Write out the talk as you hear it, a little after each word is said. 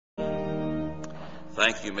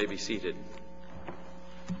Thank you. You may be seated.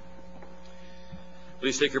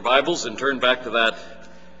 Please take your Bibles and turn back to that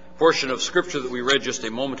portion of Scripture that we read just a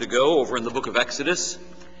moment ago over in the book of Exodus.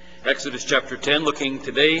 Exodus chapter 10, looking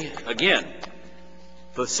today again,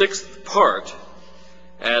 the sixth part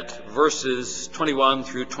at verses 21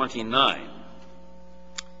 through 29.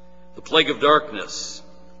 The plague of darkness.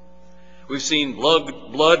 We've seen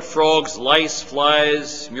blood, frogs, lice,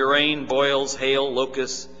 flies, murrain, boils, hail,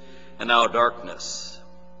 locusts, and now darkness.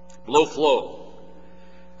 Blow, flow,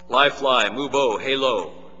 lie, fly, mubo,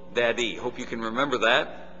 halo, daddy. Hope you can remember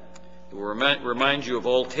that. It will remind you of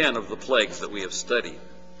all 10 of the plagues that we have studied.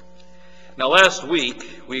 Now last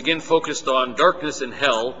week, we again focused on darkness in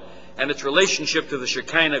hell and its relationship to the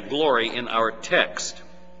Shekinah glory in our text.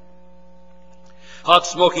 Hot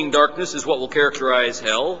smoking darkness is what will characterize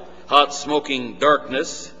hell. Hot smoking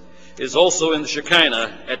darkness is also in the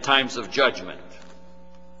Shekinah at times of judgment.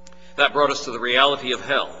 That brought us to the reality of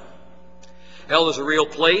hell. Hell is a real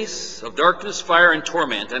place of darkness, fire, and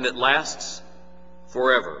torment, and it lasts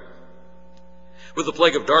forever. With the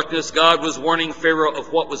plague of darkness, God was warning Pharaoh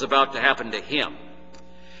of what was about to happen to him.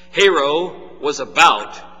 Pharaoh was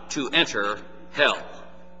about to enter hell.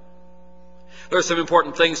 There are some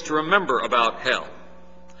important things to remember about hell.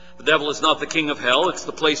 The devil is not the king of hell. It's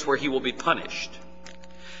the place where he will be punished.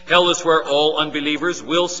 Hell is where all unbelievers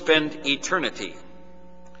will spend eternity.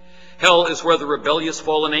 Hell is where the rebellious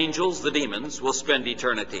fallen angels, the demons, will spend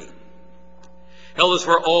eternity. Hell is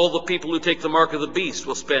where all the people who take the mark of the beast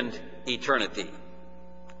will spend eternity.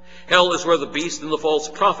 Hell is where the beast and the false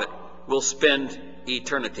prophet will spend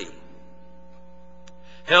eternity.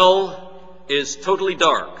 Hell is totally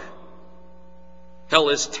dark. Hell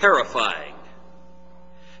is terrifying.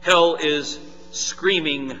 Hell is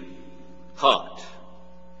screaming hot.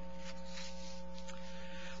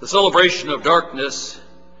 The celebration of darkness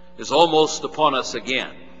is almost upon us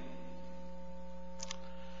again.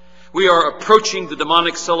 We are approaching the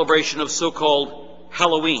demonic celebration of so-called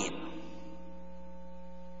Halloween,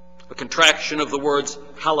 a contraction of the words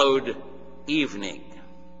hallowed evening.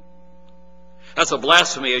 That's a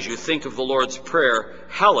blasphemy as you think of the Lord's Prayer,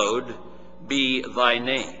 hallowed be thy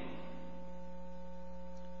name.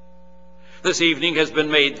 This evening has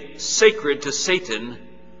been made sacred to Satan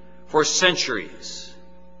for centuries.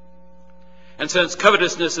 And since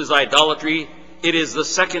covetousness is idolatry, it is the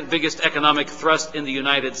second biggest economic thrust in the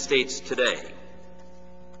United States today.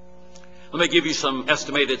 Let me give you some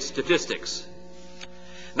estimated statistics.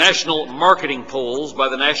 National marketing polls by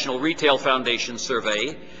the National Retail Foundation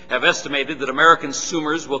survey have estimated that American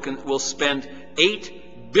consumers will spend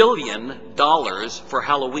 $8 billion for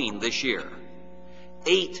Halloween this year.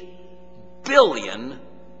 $8 billion.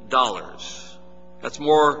 That's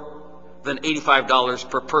more than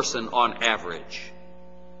 $85 per person on average.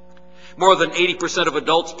 More than 80% of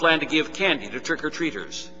adults plan to give candy to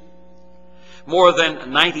trick-or-treaters. More than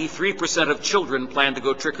 93% of children plan to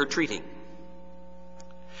go trick-or-treating.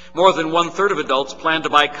 More than 1/3 of adults plan to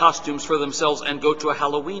buy costumes for themselves and go to a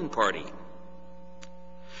Halloween party.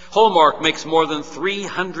 Hallmark makes more than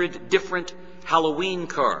 300 different Halloween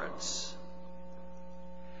cards.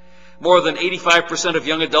 More than 85% of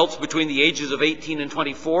young adults between the ages of 18 and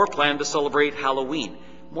 24 plan to celebrate Halloween.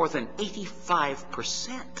 More than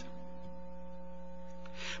 85%.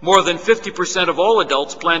 More than 50% of all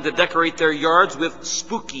adults plan to decorate their yards with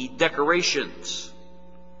spooky decorations.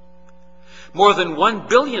 More than $1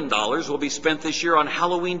 billion will be spent this year on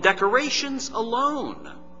Halloween decorations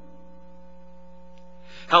alone.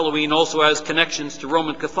 Halloween also has connections to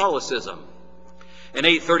Roman Catholicism. In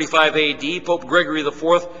 835 AD, Pope Gregory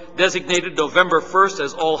IV designated November 1st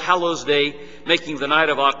as All Hallows Day, making the night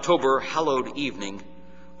of October hallowed evening,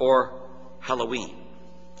 or Halloween.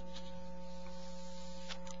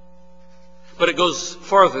 But it goes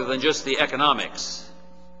farther than just the economics.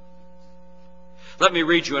 Let me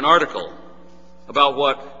read you an article about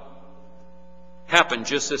what happened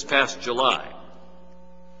just this past July.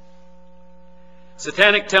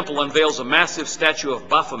 Satanic Temple unveils a massive statue of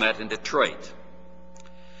Baphomet in Detroit.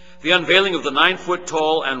 The unveiling of the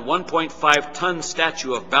 9-foot-tall and 1.5-ton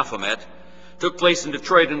statue of Baphomet took place in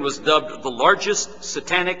Detroit and was dubbed the largest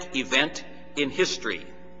satanic event in history.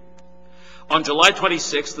 On July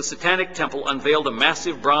 26th, the Satanic Temple unveiled a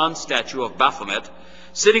massive bronze statue of Baphomet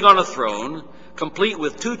sitting on a throne, complete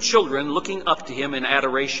with 2 children looking up to him in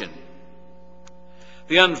adoration.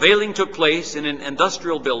 The unveiling took place in an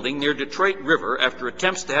industrial building near Detroit River after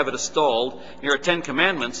attempts to have it installed near a Ten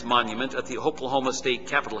Commandments monument at the Oklahoma State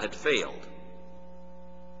Capitol had failed.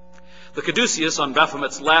 The caduceus on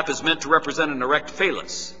Baphomet's lap is meant to represent an erect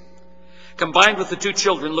phallus. Combined with the 2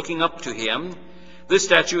 children looking up to him, This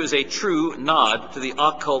statue is a true nod to the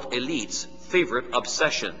occult elite's favorite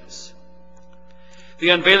obsessions.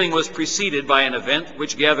 The unveiling was preceded by an event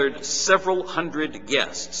which gathered several hundred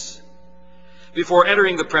guests. Before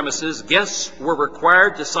entering the premises, guests were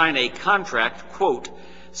required to sign a contract, quote,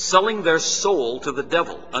 selling their soul to the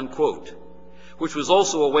devil, unquote, which was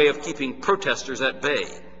also a way of keeping protesters at bay.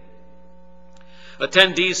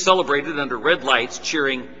 Attendees celebrated under red lights,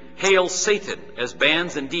 cheering, "Hail Satan," as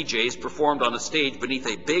bands and DJs performed on a stage beneath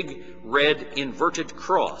a big red inverted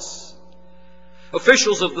cross.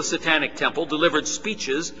 Officials of the Satanic Temple delivered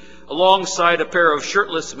speeches alongside a pair of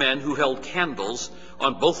shirtless men who held candles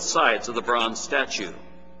on both sides of the bronze statue.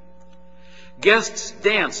 Guests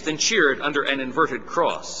danced and cheered under an inverted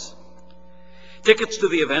cross. Tickets to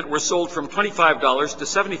the event were sold from $25 to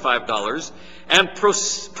 $75, and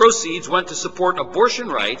proceeds went to support abortion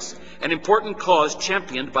rights, an important cause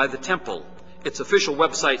championed by the temple. Its official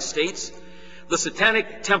website states, "The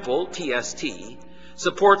Satanic Temple, TST,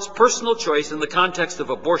 supports personal choice in the context of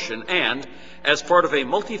abortion and as part of a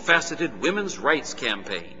multifaceted women's rights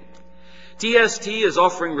campaign. TST is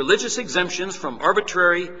offering religious exemptions from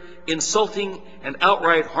arbitrary, insulting, and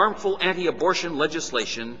outright harmful anti-abortion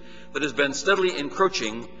legislation that has been steadily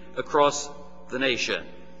encroaching across the nation."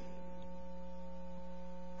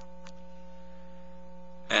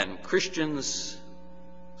 And Christians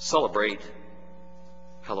celebrate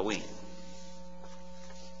Halloween.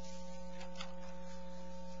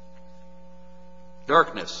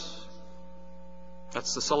 Darkness.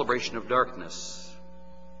 That's the celebration of darkness.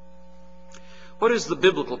 What is the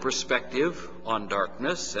biblical perspective on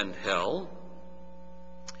darkness and hell?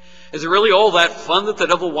 Is it really all that fun that the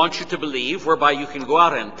devil wants you to believe, whereby you can go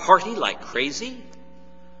out and party like crazy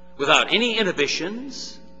without any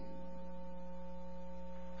inhibitions?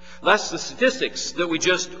 That's the statistics that we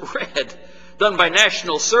just read, done by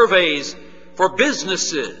national surveys for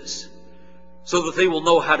businesses, so that they will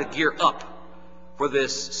know how to gear up for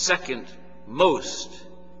this second most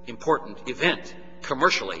important event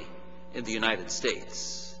commercially in the United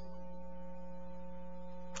States.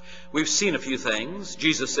 We've seen a few things.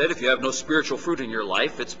 Jesus said, if you have no spiritual fruit in your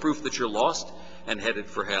life, it's proof that you're lost and headed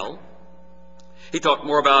for hell. He talked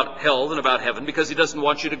more about hell than about heaven because he doesn't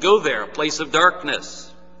want you to go there, a place of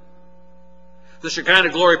darkness. The Shekinah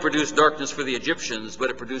glory produced darkness for the Egyptians, but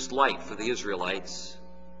it produced light for the Israelites.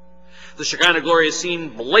 The Shekinah glory is seen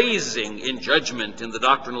blazing in judgment in the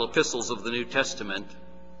doctrinal epistles of the New Testament.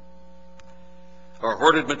 Our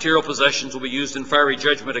hoarded material possessions will be used in fiery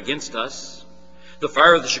judgment against us. The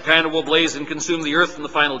fire of the Shekinah will blaze and consume the earth in the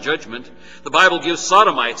final judgment. The Bible gives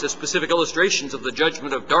sodomites as specific illustrations of the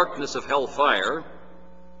judgment of darkness of hell fire.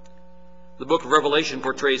 The book of Revelation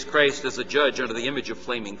portrays Christ as a judge under the image of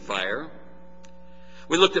flaming fire.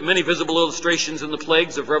 We looked at many visible illustrations in the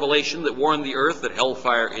plagues of Revelation that warn the earth that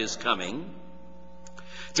hellfire is coming.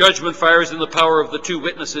 Judgment fire is in the power of the two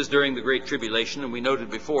witnesses during the Great Tribulation, and we noted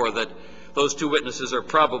before that those two witnesses are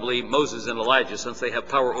probably Moses and Elijah, since they have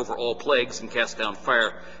power over all plagues and cast down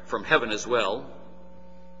fire from heaven as well.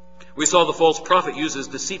 We saw the false prophet uses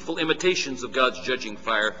deceitful imitations of God's judging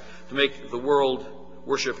fire to make the world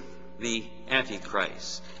worship the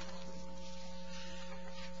Antichrist.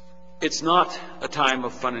 It's not a time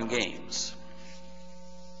of fun and games.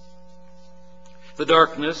 The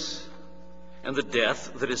darkness and the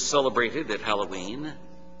death that is celebrated at Halloween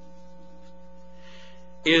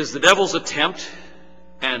is the devil's attempt,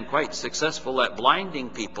 and quite successful, at blinding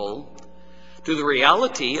people to the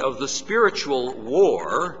reality of the spiritual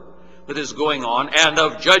war that is going on and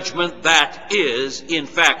of judgment that is, in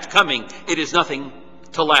fact, coming. It is nothing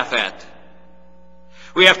to laugh at.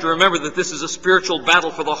 We have to remember that this is a spiritual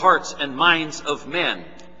battle for the hearts and minds of men.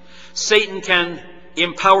 Satan can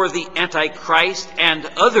empower the Antichrist and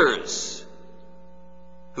others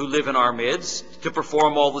who live in our midst to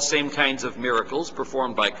perform all the same kinds of miracles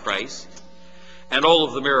performed by Christ and all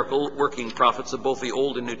of the miracle-working prophets of both the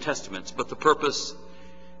Old and New Testaments, but the purpose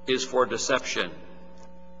is for deception.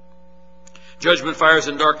 Judgment fires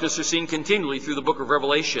and darkness are seen continually through the book of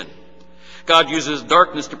Revelation. God uses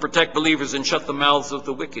darkness to protect believers and shut the mouths of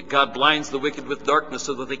the wicked. God blinds the wicked with darkness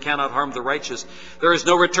so that they cannot harm the righteous. There is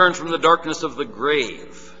no return from the darkness of the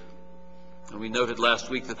grave. And we noted last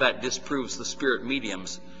week that that disproves the spirit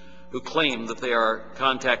mediums who claim that they are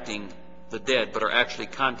contacting the dead, but are actually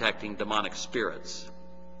contacting demonic spirits.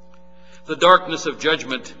 The darkness of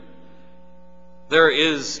judgment, there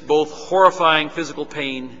is both horrifying physical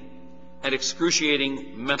pain and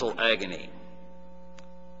excruciating mental agony.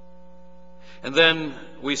 And then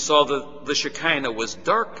we saw that the Shekinah was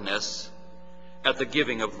darkness at the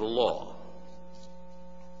giving of the law.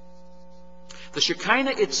 The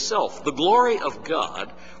Shekinah itself, the glory of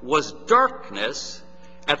God, was darkness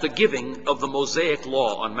at the giving of the Mosaic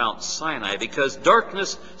law on Mount Sinai, because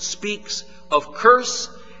darkness speaks of curse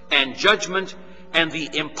and judgment and the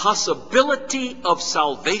impossibility of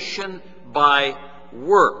salvation by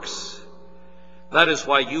works. That is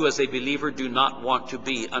why you as a believer do not want to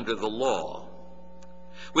be under the law.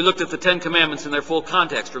 We looked at the Ten Commandments in their full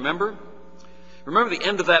context, remember? Remember the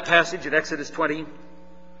end of that passage in Exodus 20?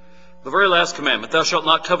 The very last commandment, thou shalt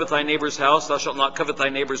not covet thy neighbor's house, thou shalt not covet thy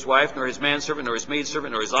neighbor's wife, nor his manservant, nor his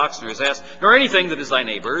maidservant, nor his ox, nor his ass, nor anything that is thy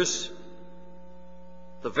neighbor's.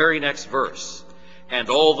 The very next verse, and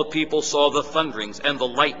all the people saw the thunderings, and the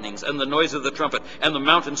lightnings, and the noise of the trumpet, and the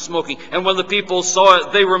mountain smoking. And when the people saw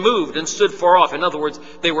it, they removed and stood far off. In other words,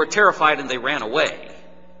 they were terrified and they ran away.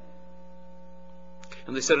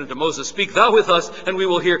 And they said unto Moses, speak thou with us, and we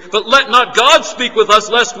will hear. But let not God speak with us,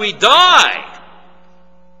 lest we die.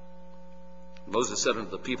 Moses said unto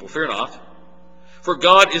the people, fear not, for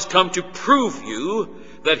God is come to prove you,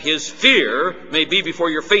 that his fear may be before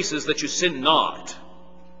your faces, that you sin not.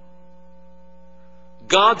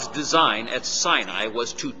 God's design at Sinai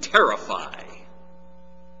was to terrify,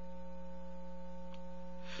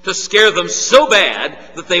 to scare them so bad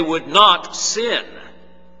that they would not sin.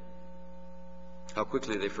 How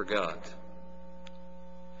quickly they forgot.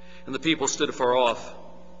 And the people stood afar off.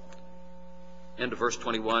 End of verse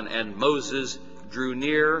 21. And Moses drew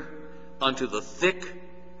near unto the thick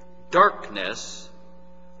darkness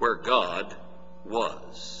where God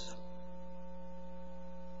was.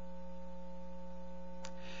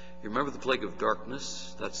 You remember the plague of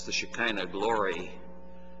darkness? That's the Shekinah glory,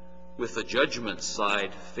 with the judgment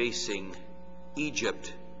side facing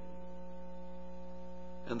Egypt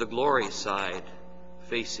and the glory side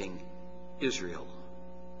facing Israel.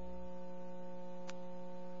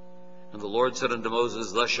 And the Lord said unto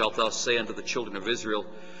Moses, thus shalt thou say unto the children of Israel,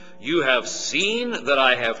 you have seen that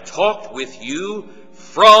I have talked with you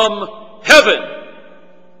from heaven.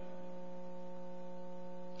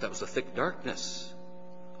 That was a thick darkness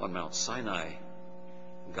on Mount Sinai.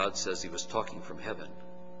 God says he was talking from heaven.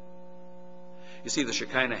 You see, the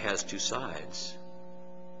Shekinah has two sides.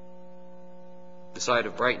 The side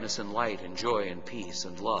of brightness and light and joy and peace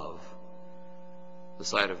and love. The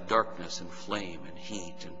side of darkness and flame and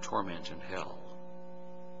heat and torment and hell.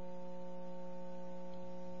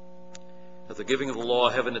 At the giving of the law,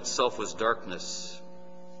 heaven itself was darkness.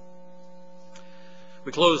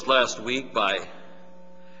 We closed last week by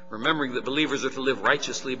remembering that believers are to live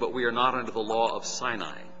righteously, but we are not under the law of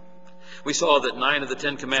Sinai. We saw that 9 of the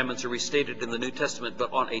 10 commandments are restated in the New Testament,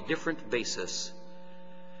 but on a different basis.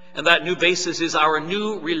 And that new basis is our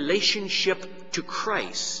new relationship to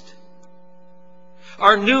Christ.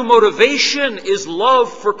 Our new motivation is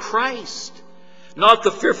love for Christ, not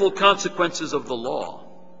the fearful consequences of the law.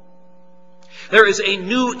 There is a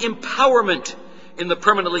new empowerment in the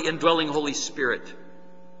permanently indwelling Holy Spirit.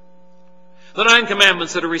 The 9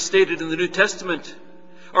 commandments that are restated in the New Testament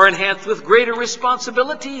are enhanced with greater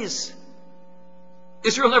responsibilities.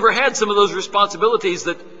 Israel never had some of those responsibilities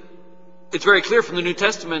that it's very clear from the New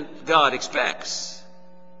Testament God expects.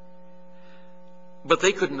 But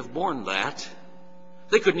they couldn't have borne that.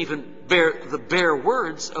 They couldn't even bear the bare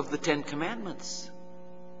words of the 10 commandments.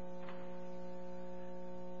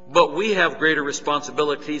 But we have greater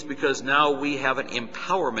responsibilities because now we have an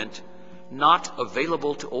empowerment not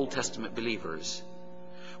available to Old Testament believers.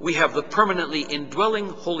 We have the permanently indwelling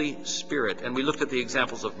Holy Spirit. And we looked at the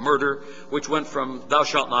examples of murder, which went from thou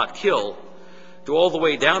shalt not kill to all the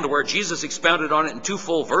way down to where Jesus expounded on it in 2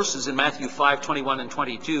 full verses in Matthew 5:21 and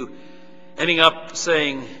 22, ending up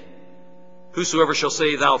saying, whosoever shall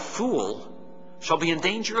say, thou fool, shall be in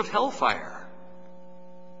danger of hellfire.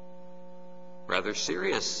 Rather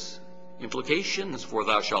serious implications for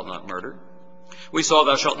thou shalt not murder. We saw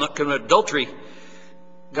thou shalt not commit adultery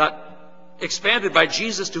got expanded by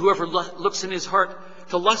Jesus to whoever looks in his heart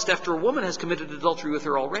to lust after a woman has committed adultery with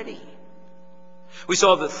her already. We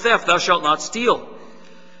saw that theft, thou shalt not steal,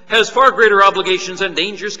 has far greater obligations and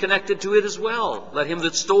dangers connected to it as well. Let him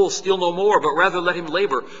that stole steal no more, but rather let him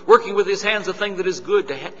labor, working with his hands a thing that is good,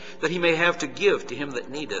 that he may have to give to him that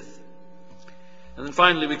needeth. And then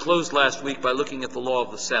finally we closed last week by looking at the law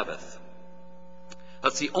of the Sabbath.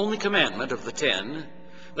 That's the only commandment of the 10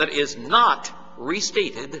 that is not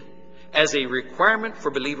restated as a requirement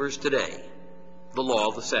for believers today. The law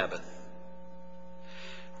of the Sabbath.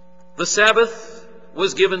 The Sabbath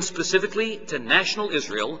was given specifically to national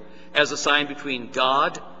Israel as a sign between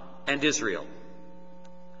God and Israel.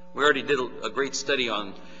 We already did a great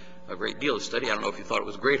deal of study. I don't know if you thought it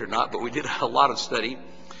was great or not, but we did a lot of study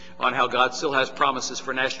on how God still has promises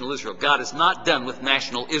for national Israel. God is not done with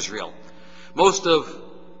national Israel. Most of,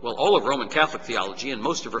 well, all of Roman Catholic theology and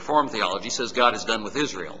most of Reformed theology says God is done with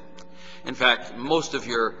Israel. In fact, most of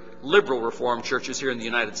your liberal Reformed churches here in the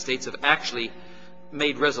United States have actually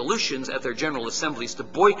made resolutions at their general assemblies to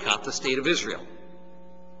boycott the state of Israel.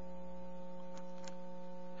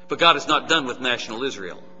 But God is not done with national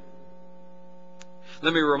Israel.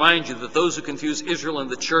 Let me remind you that those who confuse Israel and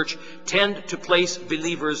the church tend to place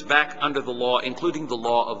believers back under the law, including the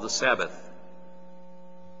law of the Sabbath.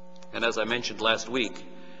 And as I mentioned last week,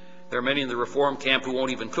 there are many in the Reform camp who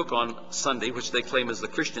won't even cook on Sunday, which they claim is the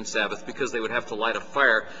Christian Sabbath, because they would have to light a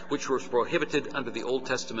fire, which was prohibited under the Old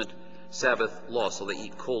Testament Sabbath law, so they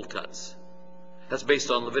eat cold cuts. That's based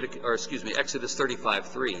on Exodus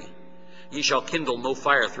 35:3. Ye shall kindle no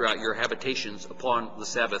fire throughout your habitations upon the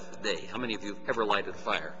Sabbath day. How many of you have ever lighted a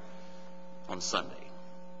fire on Sunday?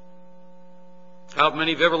 How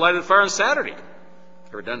many of you have ever lighted a fire on Saturday?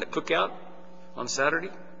 Ever done a cookout on Saturday?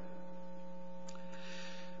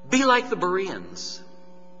 Be like the Bereans.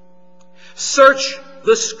 Search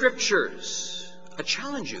the Scriptures. I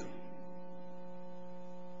challenge you.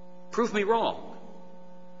 Prove me wrong.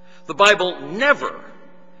 The Bible never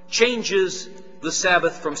changes the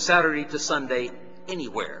Sabbath from Saturday to Sunday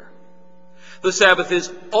anywhere. The Sabbath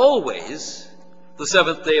is always the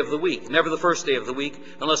seventh day of the week, never the first day of the week,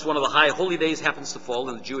 unless one of the high holy days happens to fall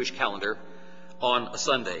in the Jewish calendar on a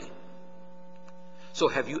Sunday. So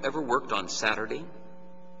have you ever worked on Saturday?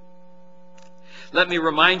 Let me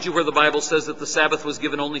remind you where the Bible says that the Sabbath was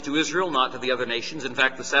given only to Israel, not to the other nations. In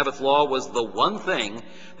fact, the Sabbath law was the one thing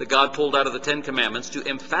that God pulled out of the Ten Commandments to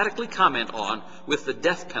emphatically comment on with the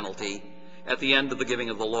death penalty at the end of the giving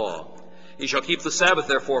of the law. Ye shall keep the Sabbath,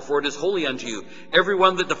 therefore, for it is holy unto you. Every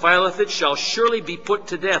one that defileth it shall surely be put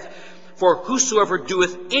to death. For whosoever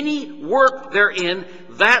doeth any work therein,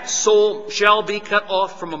 that soul shall be cut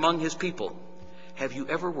off from among his people. Have you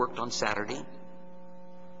ever worked on Saturday?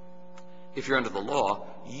 If you're under the law,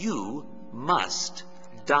 you must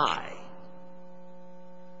die.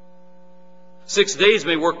 6 days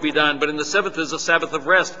may work be done, but in the seventh is a Sabbath of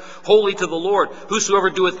rest, holy to the Lord. Whosoever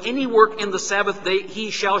doeth any work in the Sabbath day, he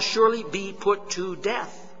shall surely be put to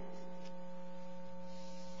death.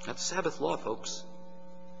 That's Sabbath law, folks.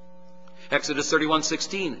 Exodus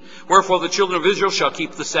 31:16. Wherefore the children of Israel shall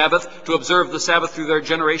keep the Sabbath, to observe the Sabbath through their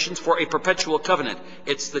generations for a perpetual covenant.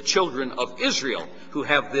 It's the children of Israel who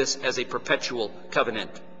have this as a perpetual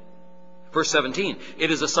covenant. Verse 17. It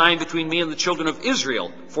is a sign between me and the children of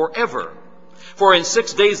Israel forever. For in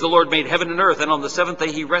 6 days the Lord made heaven and earth, and on the seventh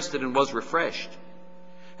day he rested and was refreshed.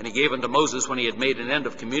 And he gave unto Moses, when he had made an end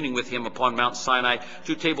of communing with him upon Mount Sinai,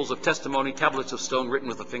 2 tables of testimony, tablets of stone written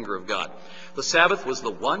with the finger of God. The Sabbath was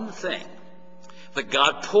the one thing that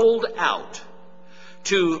God pulled out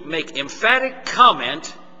to make emphatic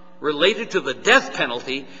comment related to the death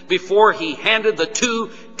penalty before he handed the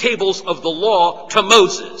 2 tables of the law to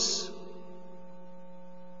Moses.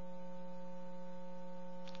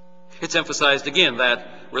 It's emphasized again, that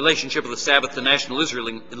relationship of the Sabbath to national Israel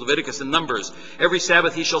in Leviticus and Numbers. Every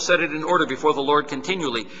Sabbath he shall set it in order before the Lord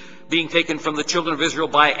continually, being taken from the children of Israel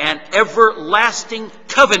by an everlasting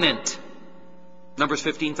covenant. Numbers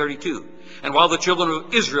 15:32. And while the children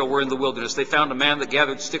of Israel were in the wilderness, they found a man that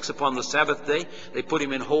gathered sticks upon the Sabbath day. They put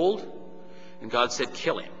him in hold, and God said,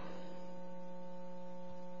 kill him.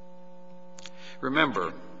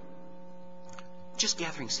 Remember, just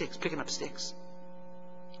gathering sticks, picking up sticks.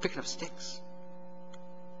 Picking up sticks.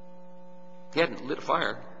 He hadn't lit a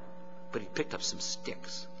fire, but he picked up some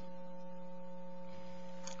sticks.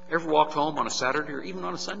 Ever walked home on a Saturday or even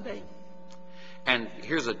on a Sunday? And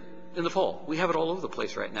in the fall, we have it all over the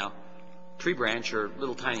place right now. Tree branch or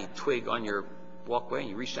little tiny twig on your walkway, and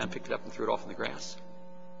you reached down, picked it up, and threw it off in the grass.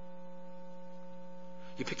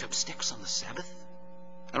 You picked up sticks on the Sabbath?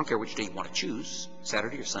 I don't care which day you want to choose,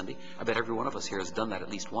 Saturday or Sunday. I bet every one of us here has done that at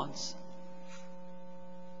least once.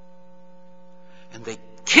 And they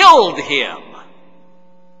killed him.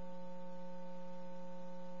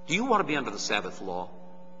 Do you want to be under the Sabbath law?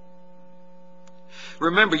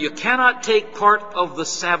 Remember, you cannot take part of the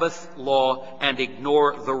Sabbath law and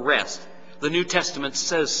ignore the rest. The New Testament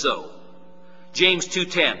says so. James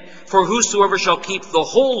 2:10. For whosoever shall keep the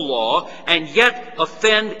whole law and yet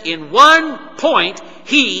offend in one point,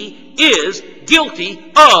 he is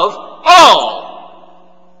guilty of all.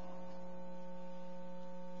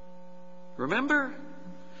 Remember?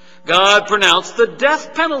 God pronounced the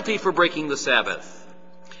death penalty for breaking the Sabbath.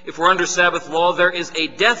 If we're under Sabbath law, there is a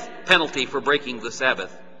death penalty for breaking the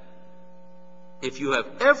Sabbath. If you have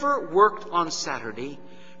ever worked on Saturday,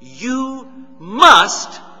 you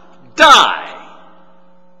must die.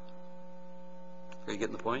 Are you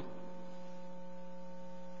getting the point?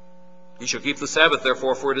 You shall keep the Sabbath,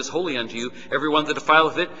 therefore, for it is holy unto you. Every one that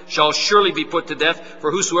defileth it shall surely be put to death. For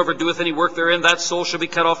whosoever doeth any work therein, that soul shall be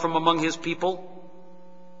cut off from among his people.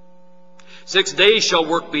 6 days shall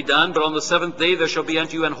work be done, but on the seventh day there shall be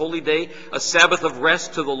unto you an holy day, a Sabbath of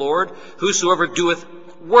rest to the Lord. Whosoever doeth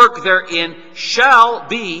work therein shall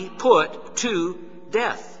be put to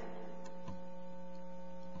death.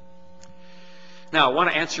 Now, I want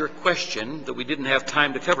to answer a question that we didn't have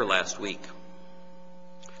time to cover last week.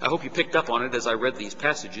 I hope you picked up on it as I read these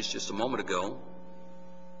passages just a moment ago.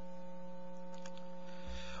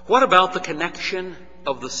 What about the connection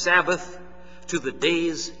of the Sabbath to the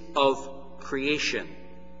days of creation?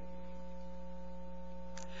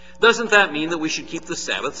 Doesn't that mean that we should keep the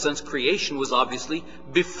Sabbath, since creation was obviously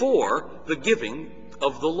before the giving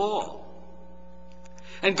of the law?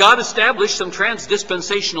 And God established some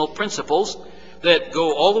transdispensational principles that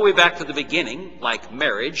go all the way back to the beginning, like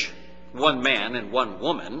marriage, one man and one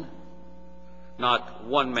woman, not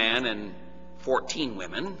one man and 14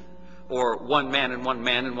 women, or one man and one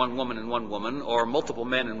man and one woman and one woman, or multiple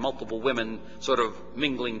men and multiple women sort of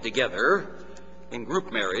mingling together in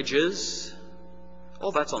group marriages.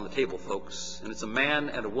 All that's on the table, folks. And it's a man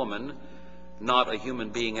and a woman, not a human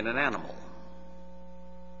being and an animal.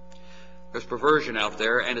 There's perversion out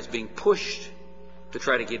there, and it's being pushed to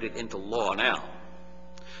try to get it into law now.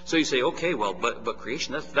 So you say, okay, well, but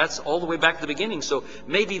creation, that's all the way back to the beginning, so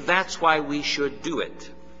maybe that's why we should do it.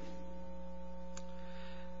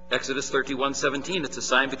 Exodus 31:17, it's a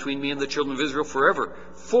sign between me and the children of Israel forever.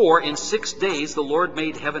 For in 6 days the Lord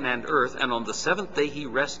made heaven and earth, and on the seventh day he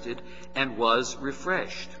rested and was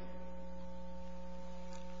refreshed.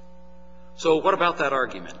 So what about that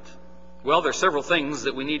argument? Well, there are several things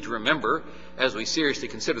that we need to remember as we seriously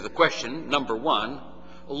consider the question. Number one,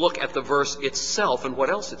 look at the verse itself and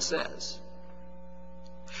what else it says.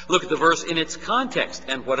 Look at the verse in its context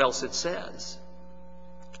and what else it says.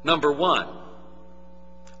 Number one,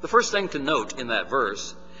 the first thing to note in that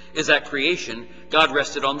verse is that creation, God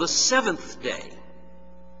rested on the seventh day.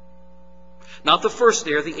 Not the first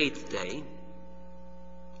day or the eighth day.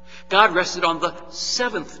 God rested on the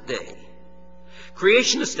seventh day.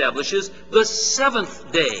 Creation establishes the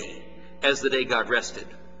seventh day as the day God rested.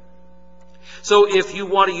 So if you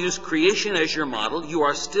want to use creation as your model, you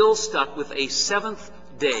are still stuck with a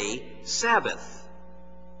seventh-day Sabbath.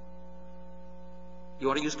 You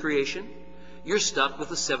want to use creation? You're stuck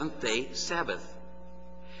with a seventh-day Sabbath.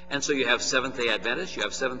 And so you have Seventh-day Adventists, you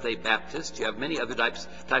have Seventh-day Baptists, you have many other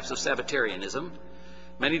types of Sabbatarianism,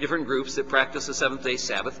 many different groups that practice the seventh-day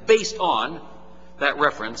Sabbath based on that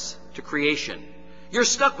reference to creation. You're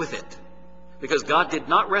stuck with it. Because God did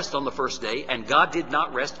not rest on the first day, and God did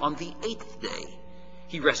not rest on the eighth day.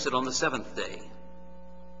 He rested on the seventh day.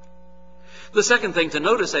 The second thing to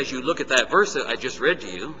notice as you look at that verse that I just read to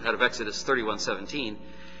you, out of Exodus 31:17,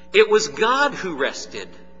 it was God who rested,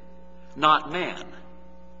 not man,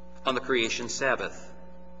 on the creation Sabbath.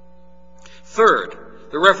 Third,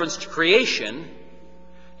 the reference to creation,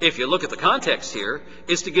 if you look at the context here,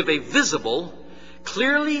 is to give a visible,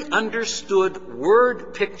 clearly understood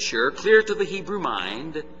word picture, clear to the Hebrew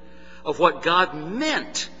mind, of what God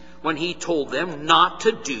meant when he told them not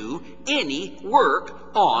to do any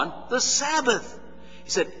work on the Sabbath.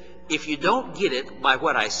 He said, if you don't get it by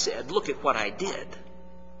what I said, look at what I did.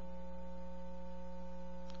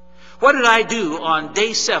 What did I do on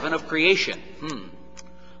day 7 of creation?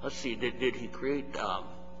 Let's see, did he create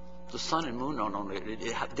the sun and moon? No.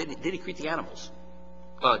 Did he create the animals?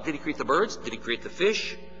 Did he create the birds? Did he create the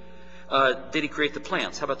fish? Did he create the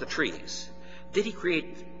plants? How about the trees? Did he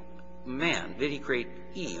create man? Did he create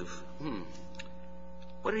Eve?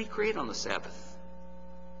 What did he create on the Sabbath?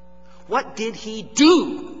 What did he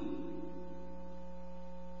do?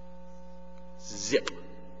 Zip.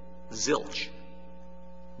 Zilch.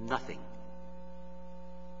 Nothing.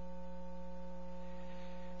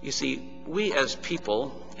 You see, we as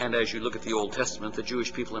people, and as you look at the Old Testament, the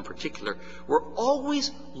Jewish people in particular, we're always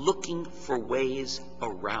looking for ways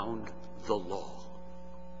around the law.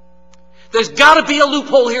 There's got to be a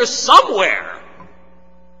loophole here somewhere.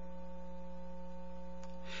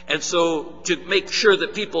 And so, to make sure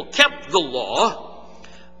that people kept the law,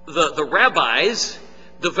 the rabbis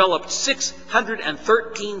developed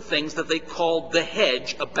 613 things that they called the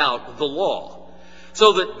hedge about the law.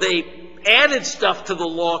 So that they added stuff to the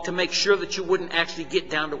law to make sure that you wouldn't actually get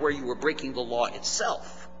down to where you were breaking the law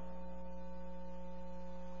itself.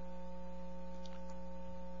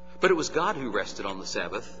 But it was God who rested on the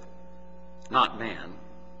Sabbath, not man.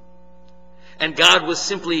 And God was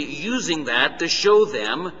simply using that to show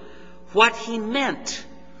them what he meant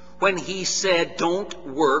when he said, don't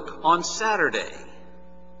work on Saturday.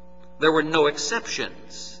 There were no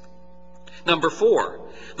exceptions. Number 4,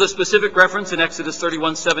 the specific reference in Exodus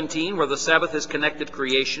 31:17, where the Sabbath is connected to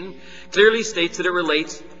creation, clearly states that it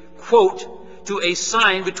relates, quote, to a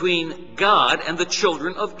sign between God and the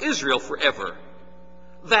children of Israel forever.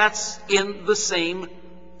 That's in the same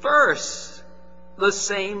verse, the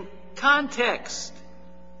same context.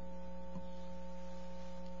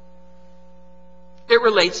 It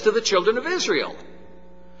relates to the children of Israel.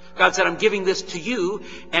 God said, I'm giving this to you,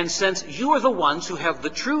 and since you are the ones who have the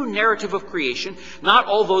true narrative of creation, not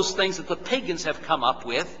all those things that the pagans have come up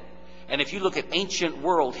with, and if you look at ancient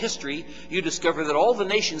world history, you discover that all the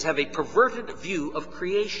nations have a perverted view of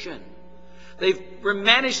creation. They've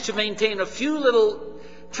managed to maintain a few little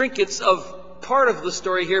trinkets of part of the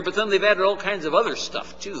story here, but then they've added all kinds of other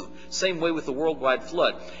stuff too. Same way with the worldwide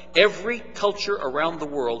flood. Every culture around the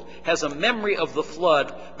world has a memory of the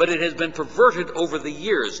flood, but it has been perverted over the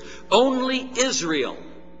years. Only Israel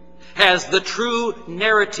has the true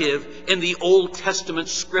narrative in the Old Testament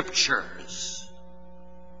scriptures.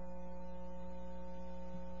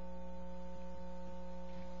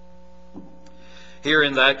 Here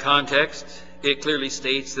in that context, it clearly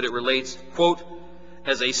states that it relates, quote,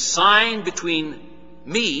 as a sign between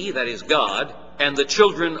me, that is God, and the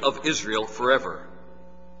children of Israel forever.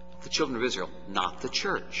 The children of Israel, not the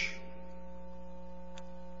church.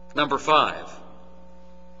 Number 5.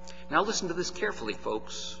 Now listen to this carefully,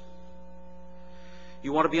 folks.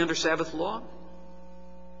 You want to be under Sabbath law?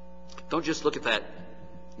 Don't just look at that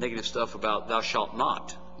negative stuff about thou shalt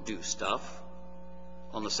not do stuff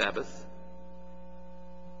on the Sabbath.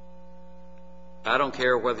 I don't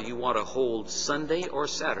care whether you want to hold Sunday or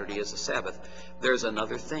Saturday as a Sabbath. There's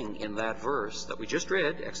another thing in that verse that we just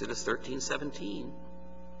read, Exodus 13:17.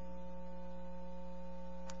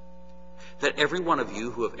 That every one of you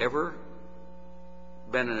who have ever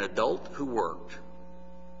been an adult who worked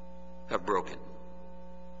have broken.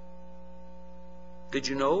 Did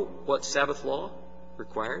you know what Sabbath law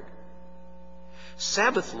required?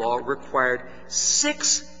 Sabbath law required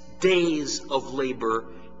 6 days of labor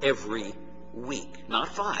every week, not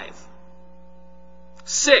 5.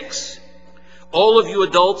 6. All of you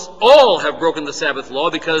adults, all have broken the Sabbath law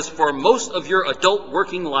because for most of your adult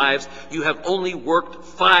working lives, you have only worked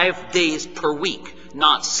 5 days per week,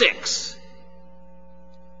 not 6.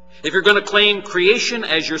 If you're going to claim creation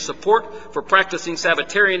as your support for practicing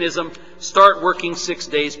Sabbatarianism, start working 6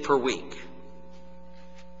 days per week.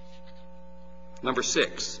 Number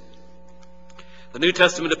 6. The New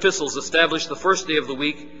Testament epistles establish the first day of the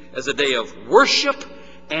week as a day of worship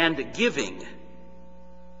and giving.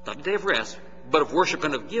 Not a day of rest, but of worship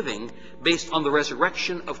and of giving based on the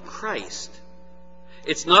resurrection of Christ.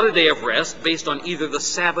 It's not a day of rest based on either the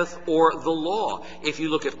Sabbath or the law. If you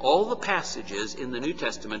look at all the passages in the New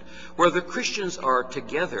Testament where the Christians are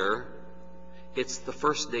together, it's the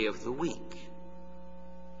first day of the week.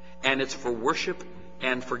 And it's for worship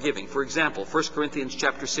and forgiving. For example, 1 Corinthians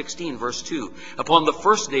chapter 16, verse 2. Upon the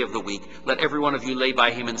first day of the week, let every one of you lay by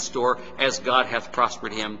him in store, as God hath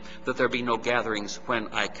prospered him, that there be no gatherings when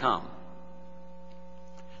I come.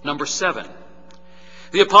 Number 7.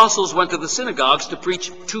 The apostles went to the synagogues to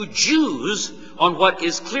preach to Jews on what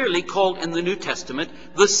is clearly called in the New Testament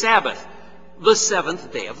the Sabbath, the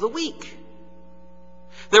 7th day of the week.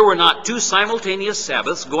 There were not 2 simultaneous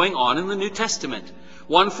Sabbaths going on in the New Testament.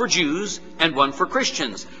 One for Jews and one for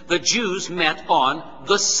Christians. The Jews met on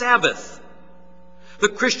the Sabbath. The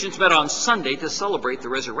Christians met on Sunday to celebrate the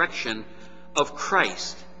resurrection of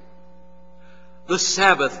Christ. The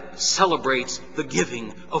Sabbath celebrates the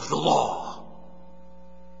giving of the law.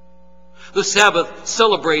 The Sabbath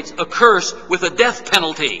celebrates a curse with a death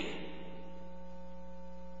penalty.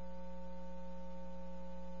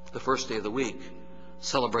 The first day of the week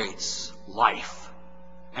celebrates life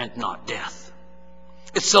and not death.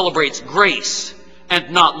 It celebrates grace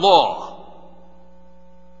and not law.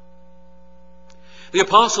 The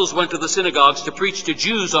apostles went to the synagogues to preach to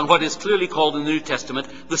Jews on what is clearly called in the New Testament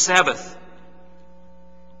the Sabbath.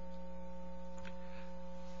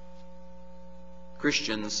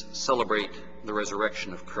 Christians celebrate the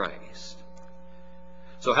resurrection of Christ.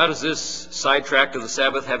 So how does this sidetrack of the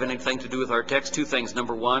Sabbath have anything to do with our text? 2 things.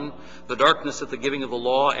 Number 1, the darkness at the giving of the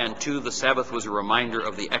law, and 2, the Sabbath was a reminder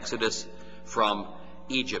of the Exodus from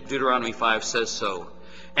Egypt. Deuteronomy 5 says so.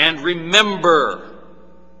 And remember.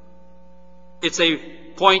 It's a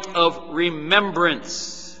point of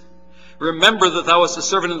remembrance. Remember that thou wast a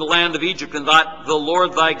servant in the land of Egypt, and that the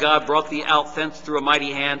Lord thy God brought thee out thence through a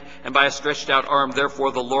mighty hand and by a stretched out arm.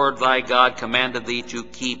 Therefore the Lord thy God commanded thee to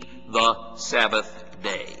keep the Sabbath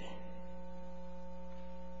day.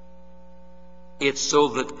 It's so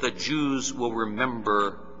that the Jews will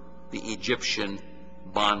remember the Egyptian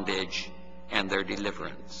bondage and their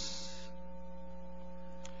deliverance.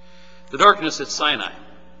 The darkness at Sinai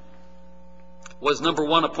was, number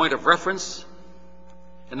one, a point of reference,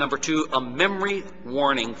 and number two, a memory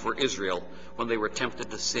warning for Israel when they were tempted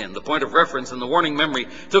to sin. The point of reference and the warning memory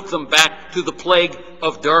took them back to the plague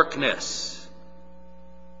of darkness.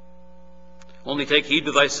 Only take heed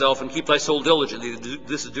to thyself and keep thy soul diligently.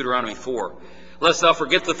 This is Deuteronomy 4. Lest thou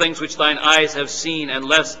forget the things which thine eyes have seen, and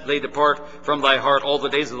lest they depart from thy heart all the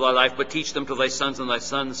days of thy life, but teach them to thy sons and thy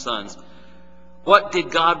sons' sons. What did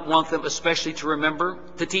God want them especially to remember?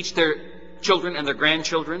 To teach their children and their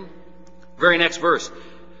grandchildren? Very next verse.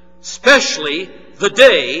 Especially the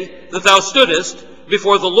day that thou stoodest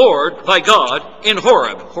before the Lord thy God in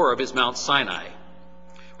Horeb. Horeb is Mount Sinai.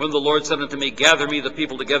 When the Lord said unto me, gather me the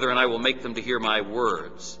people together, and I will make them to hear my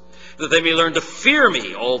words, that they may learn to fear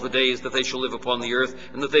me all the days that they shall live upon the earth,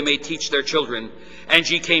 and that they may teach their children. And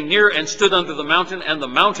ye came near and stood under the mountain, and the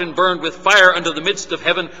mountain burned with fire unto the midst of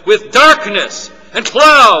heaven, with darkness and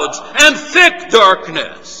clouds and thick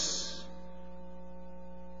darkness.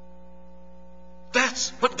 That's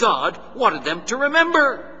what God wanted them to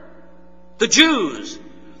remember. The Jews,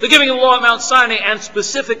 the giving of the law at Mount Sinai, and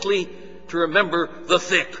specifically to remember the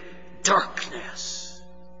thick darkness.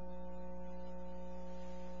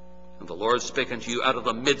 And the Lord spake unto you out of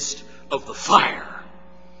the midst of the fire.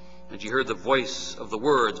 And ye heard the voice of the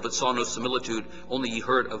words, but saw no similitude, only ye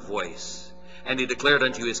heard a voice. And he declared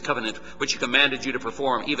unto you his covenant, which he commanded you to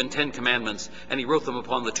perform, even 10 commandments, and he wrote them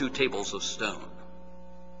upon the 2 tables of stone.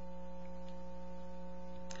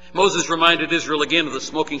 Moses reminded Israel again of the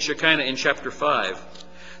smoking Shekinah in chapter 5.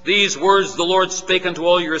 These words the Lord spake unto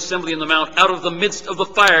all your assembly in the mount, out of the midst of the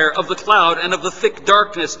fire, of the cloud, and of the thick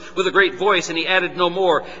darkness, with a great voice, and he added no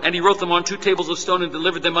more. And he wrote them on 2 tables of stone and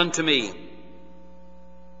delivered them unto me.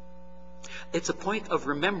 It's a point of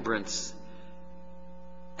remembrance.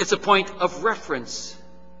 It's a point of reference.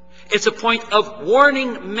 It's a point of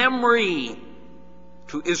warning memory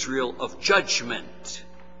to Israel of judgment.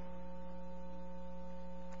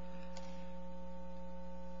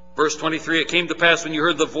 Verse 23, it came to pass when you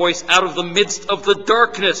heard the voice out of the midst of the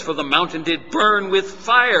darkness, for the mountain did burn with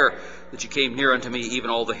fire, that you came near unto me, even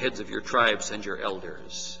all the heads of your tribes and your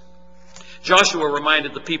elders. Joshua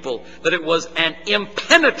reminded the people that it was an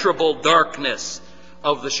impenetrable darkness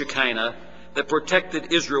of the Shekinah that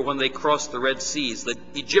protected Israel when they crossed the Red Seas. The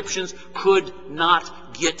Egyptians could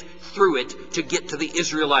not get through it to get to the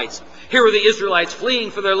Israelites. Here were the Israelites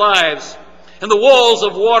fleeing for their lives, and the walls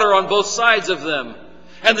of water on both sides of them,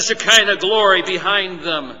 and the Shekinah glory behind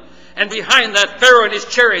them. And behind that, Pharaoh and his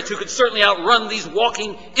chariots, who could certainly outrun these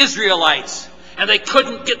walking Israelites. And they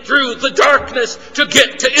couldn't get through the darkness to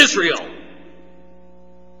get to Israel.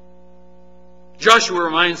 Joshua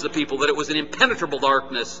reminds the people that it was an impenetrable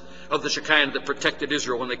darkness of the Shekinah that protected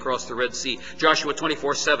Israel when they crossed the Red Sea. Joshua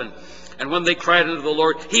 24:7. And when they cried unto the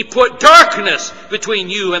Lord, he put darkness between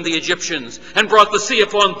you and the Egyptians, and brought the sea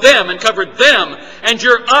upon them, and covered them. And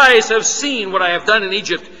your eyes have seen what I have done in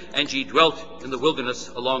Egypt, and ye dwelt in the wilderness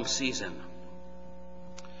a long season.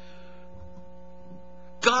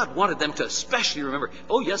 God wanted them to especially remember.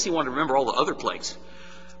 Oh yes, he wanted to remember all the other plagues,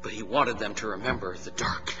 but he wanted them to remember the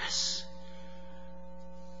darkness,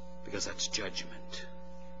 because that's judgment.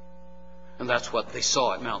 And that's what they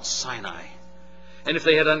saw at Mount Sinai. And if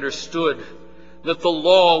they had understood that the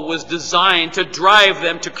law was designed to drive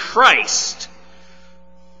them to Christ,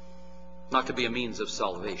 not to be a means of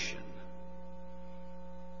salvation.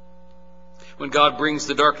 When God brings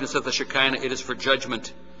the darkness of the Shekinah, it is for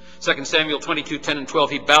judgment. 2 Samuel 22:10 and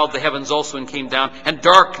 12, he bowed the heavens also and came down, and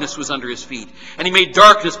darkness was under his feet. And he made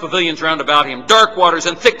darkness pavilions round about him, dark waters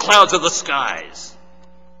and thick clouds of the skies.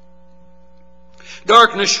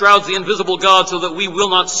 Darkness shrouds the invisible God, so that we will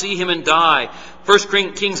not see him and die.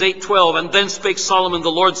 1 Kings 8:12, and then spake Solomon,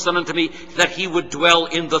 the Lord said unto me, that he would dwell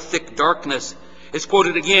in the thick darkness. It's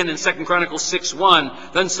quoted again in 2 Chronicles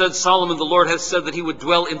 6:1. Then said Solomon, the Lord has said that he would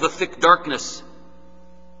dwell in the thick darkness.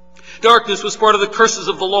 Darkness was part of the curses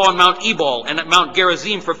of the law on Mount Ebal and at Mount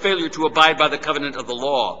Gerizim for failure to abide by the covenant of the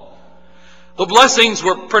law. The blessings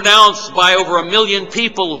were pronounced by over 1 million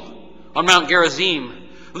people on Mount Gerizim.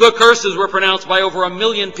 The curses were pronounced by over 1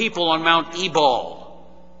 million people on Mount Ebal.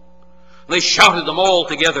 They shouted them all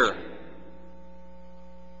together.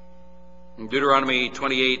 And Deuteronomy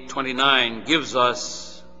 28:29 gives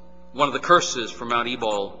us one of the curses for Mount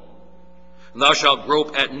Ebal. And thou shalt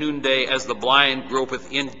grope at noonday as the blind gropeth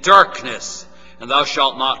in darkness, and thou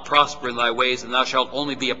shalt not prosper in thy ways, and thou shalt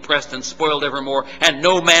only be oppressed and spoiled evermore, and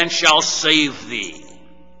no man shall save thee.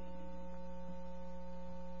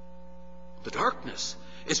 The darkness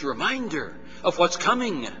is a reminder of what's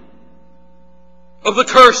coming, of the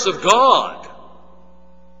curse of God.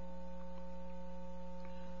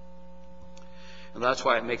 And that's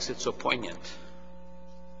why it makes it so poignant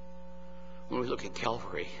when we look at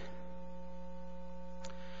Calvary.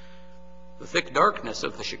 The thick darkness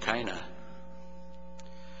of the Shekinah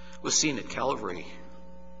was seen at Calvary.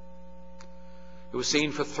 It was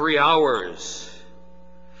seen for 3 hours,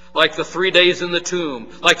 like the 3 days in the tomb,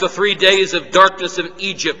 like the 3 days of darkness in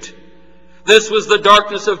Egypt. This was the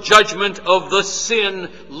darkness of judgment of the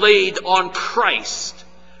sin laid on Christ.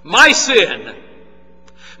 My sin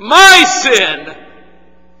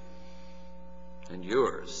and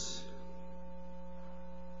yours.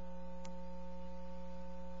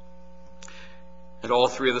 And all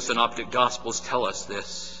three of the synoptic gospels tell us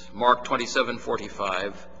this. Mark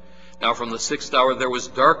 27:45. Now from the 6th hour there was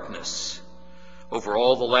darkness over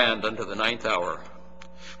all the land unto the 9th hour.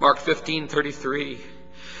 Mark 15:33.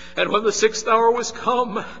 And when the 6th hour was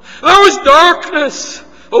come, there was darkness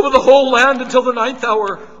over the whole land until the 9th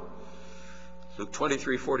hour. Luke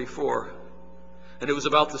 23:44. And it was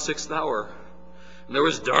about the 6th hour, and there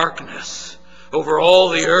was darkness over all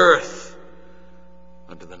the earth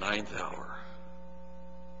unto the 9th hour.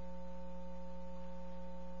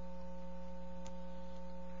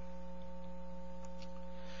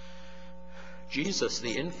 Jesus,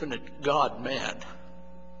 the infinite God-man,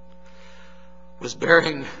 was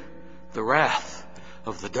bearing the wrath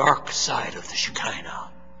of the dark side of the Shekinah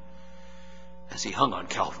as he hung on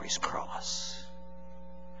Calvary's cross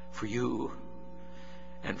for you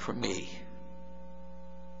and for me.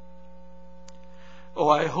 Oh,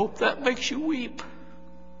 I hope that makes you weep.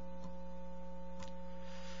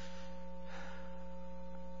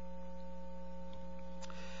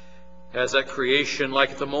 As at creation,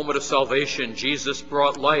 like at the moment of salvation, Jesus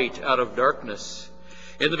brought light out of darkness.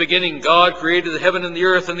 In the beginning, God created the heaven and the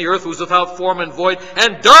earth was without form and void,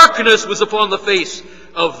 and darkness was upon the face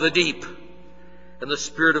of the deep. And the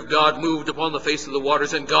Spirit of God moved upon the face of the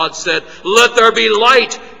waters, and God said, "Let there be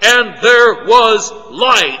light," and there was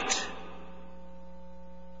light.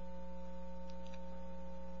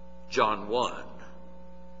 John 1.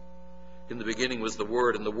 In the beginning was the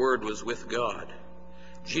Word, and the Word was with God.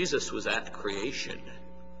 Jesus was at creation.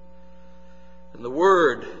 And the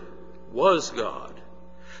Word was God.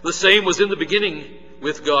 The same was in the beginning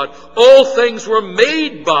with God. All things were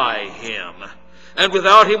made by Him, and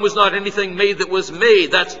without Him was not anything made that was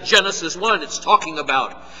made. That's Genesis 1 it's talking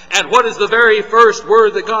about. And what is the very first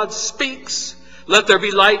word that God speaks? Let there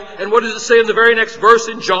be light. And what does it say in the very next verse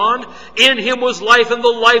in John? In Him was life, and the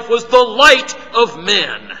life was the light of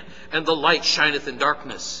men. And the light shineth in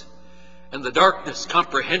darkness, and the darkness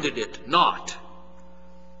comprehended it not.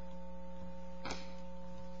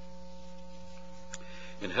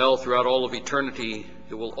 In hell, throughout all of eternity,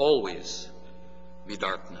 it will always be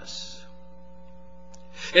darkness.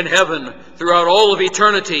 In heaven, throughout all of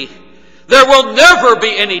eternity, there will never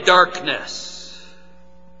be any darkness.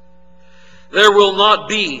 There will not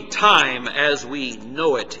be time as we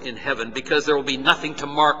know it in heaven, because there will be nothing to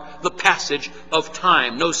mark the passage of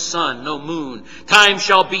time. No sun, no moon. Time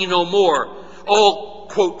shall be no more. All,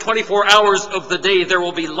 quote, 24 hours of the day there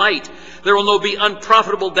will be light. There will no be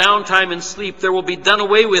unprofitable downtime and sleep. There will be done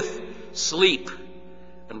away with sleep,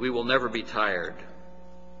 and we will never be tired.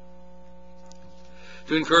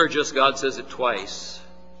 To encourage us, God says it twice.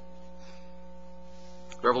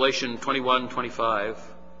 Revelation 21:25.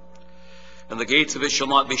 And the gates of it shall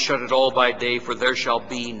not be shut at all by day, for there shall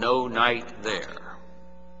be no night there.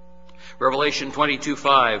 Revelation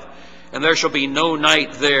 22:5. And there shall be no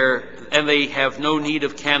night there, and they have no need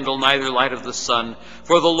of candle, neither light of the sun.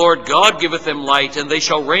 For the Lord God giveth them light, and they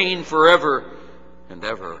shall reign forever and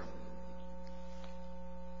ever.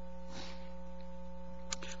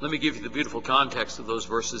 Let me give you the beautiful context of those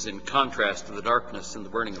verses in contrast to the darkness and the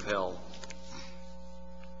burning of hell.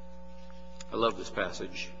 I love this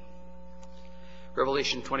passage.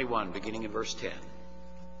 Revelation 21, beginning in verse 10.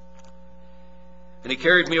 And He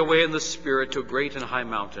carried me away in the Spirit to a great and high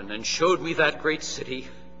mountain, and showed me that great city,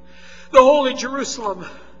 the holy Jerusalem,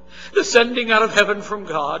 descending out of heaven from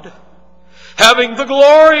God, having the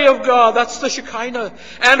glory of God. That's the Shekinah.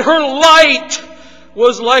 And her light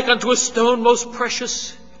was like unto a stone most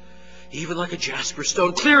precious, even like a jasper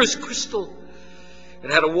stone, clear as crystal.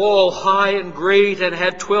 It had a wall high and great, and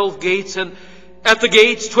had 12 gates, and at the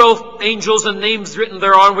gates 12 angels, and names written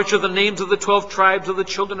thereon, which are the names of the 12 tribes of the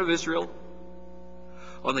children of Israel.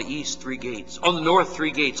 On the east 3 gates, on the north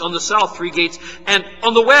 3 gates, on the south 3 gates, and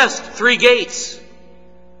on the west 3 gates.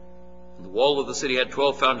 And the wall of the city had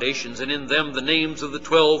 12 foundations, and in them the names of the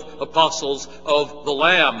 12 apostles of the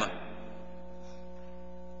Lamb.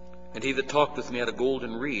 And he that talked with me had a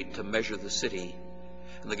golden reed to measure the city,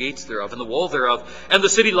 and the gates thereof, and the wall thereof. And the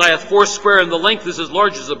city lieth foursquare, and the length is as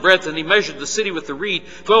large as the breadth. And he measured the city with the reed,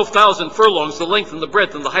 12,000 furlongs. The length and the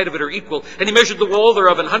breadth and the height of it are equal. And he measured the wall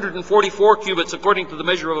thereof 144 cubits, according to the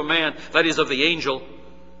measure of a man, that is, of the angel.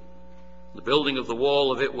 The building of the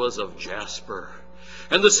wall of it was of jasper.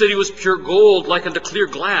 And the city was pure gold, like unto clear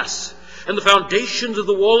glass. And the foundations of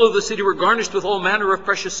the wall of the city were garnished with all manner of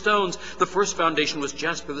precious stones. The first foundation was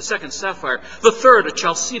jasper, the second sapphire, the third a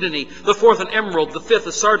chalcedony, the fourth an emerald, the fifth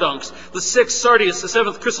a sardonyx, the sixth sardius, the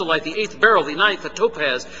seventh chrysolite, the eighth beryl, the ninth a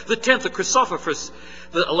topaz, the 10th a chrysoprase,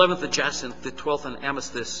 the 11th a jacinth, the 12th an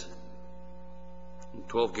amethyst. And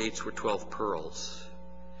 12 gates were 12 pearls.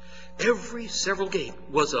 Every several gate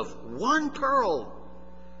was of one pearl.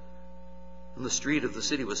 And the street of the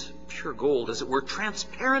city was pure gold, as it were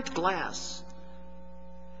transparent glass.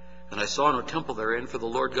 And I saw no temple therein, for the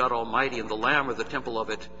Lord God Almighty and the Lamb are the temple of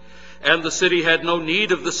it. And the city had no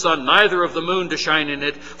need of the sun, neither of the moon to shine in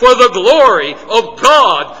it, for the glory of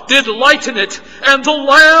God did lighten it, and the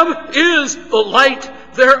Lamb is the light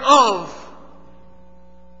thereof.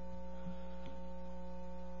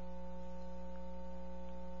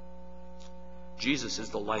 Jesus is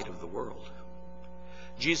the light of the world.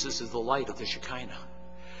 Jesus is the light of the Shekinah.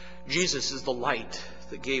 Jesus is the light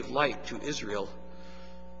that gave light to Israel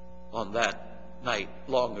on that night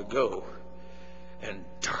long ago, and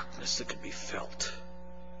darkness that could be felt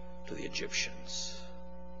to the Egyptians.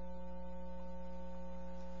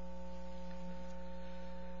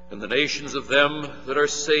 And the nations of them that are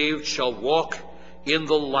saved shall walk in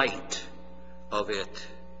the light of it.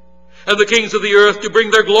 And the kings of the earth do bring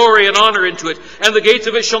their glory and honor into it. And the gates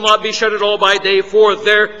of it shall not be shut at all by day, for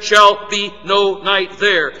there shall be no night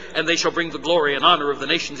there. And they shall bring the glory and honor of the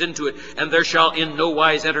nations into it. And there shall in no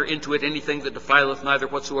wise enter into it anything that defileth, neither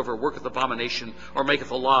whatsoever worketh abomination, or maketh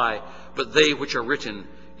a lie, but they which are written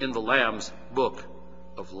in the Lamb's book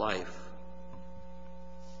of life.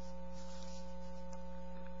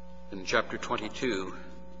 In chapter 22,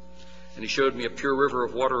 and he showed me a pure river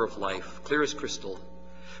of water of life, clear as crystal,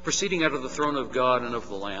 proceeding out of the throne of God and of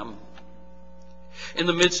the Lamb. In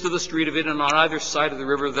the midst of the street of it, and on either side of the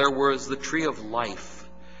river, there was the tree of life,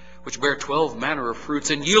 which bare 12 manner of fruits,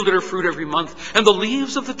 and yielded her fruit every month. And the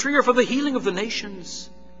leaves of the tree are for the healing of the nations.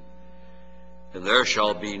 And there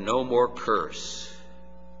shall be no more curse,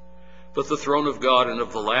 but the throne of God and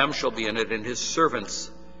of the Lamb shall be in it, and his servants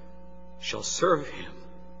shall serve him.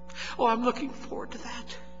 Oh, I'm looking forward to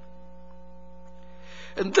that.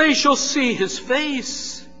 And they shall see his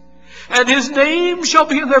face, and his name shall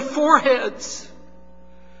be in their foreheads.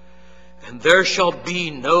 And there shall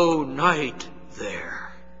be no night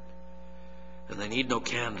there. And they need no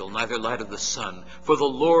candle, neither light of the sun, for the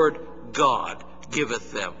Lord God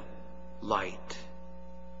giveth them light.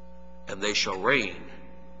 And they shall reign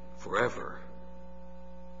forever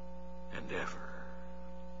and ever.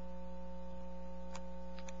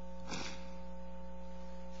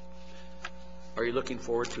 Are you looking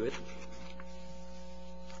forward to it?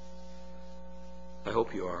 I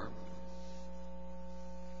hope you are.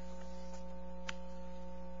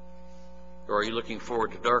 Or are you looking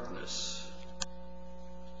forward to darkness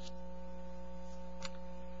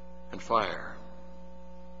and fire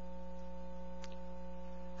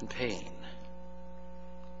and pain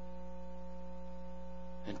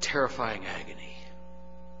and terrifying agony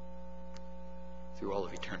through all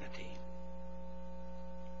of eternity?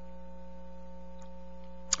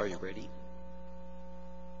 Are you ready?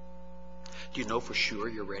 Do you know for sure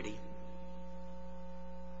you're ready?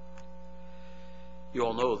 You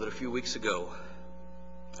all know that a few weeks ago,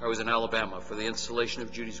 I was in Alabama for the installation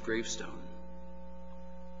of Judy's gravestone.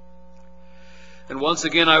 And once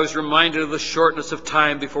again, I was reminded of the shortness of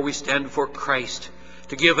time before we stand before Christ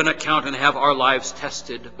to give an account and have our lives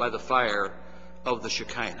tested by the fire of the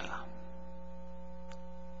Shekinah.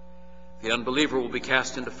 The unbeliever will be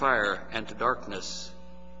cast into fire and to darkness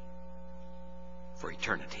for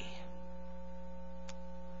eternity.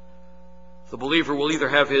 The believer will either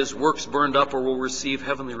have his works burned up or will receive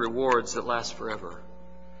heavenly rewards that last forever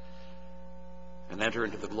and enter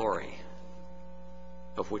into the glory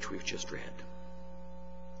of which we've just read.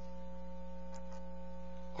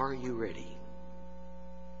 Are you ready?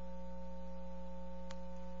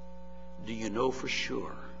 Do you know for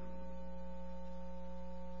sure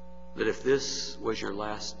that if this was your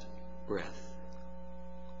last breath,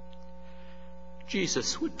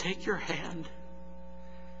 Jesus would take your hand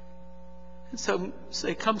and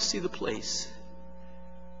say, come see the place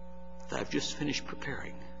that I've just finished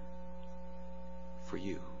preparing for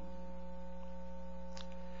you?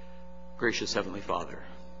 Gracious Heavenly Father,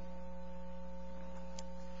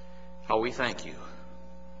 How we thank you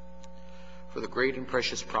for the great and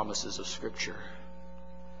precious promises of Scripture.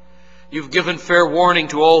 You've given fair warning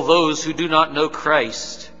to all those who do not know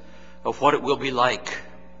Christ of what it will be like.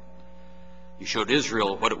 You showed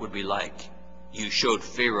Israel what it would be like. You showed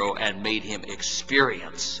Pharaoh and made him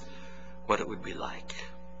experience what it would be like.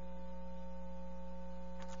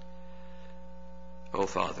 Oh,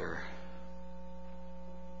 Father,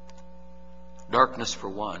 darkness for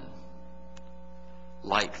one,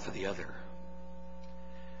 light for the other.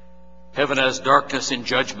 Heaven as darkness in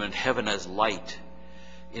judgment, heaven as light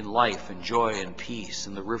in life and joy and peace,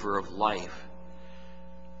 in the river of life,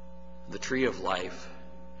 the tree of life,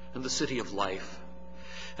 and the city of life,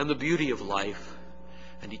 and the beauty of life,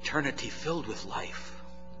 and eternity filled with life,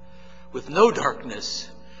 with no darkness,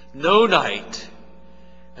 no night,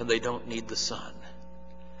 and they don't need the sun,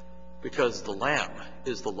 because the Lamb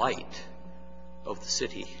is the light of the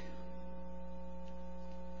city.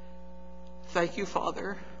 Thank you,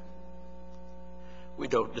 Father. We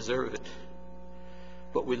don't deserve it,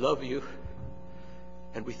 but we love you,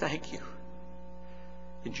 and we thank you.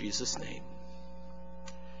 In Jesus' name,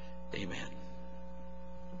 amen.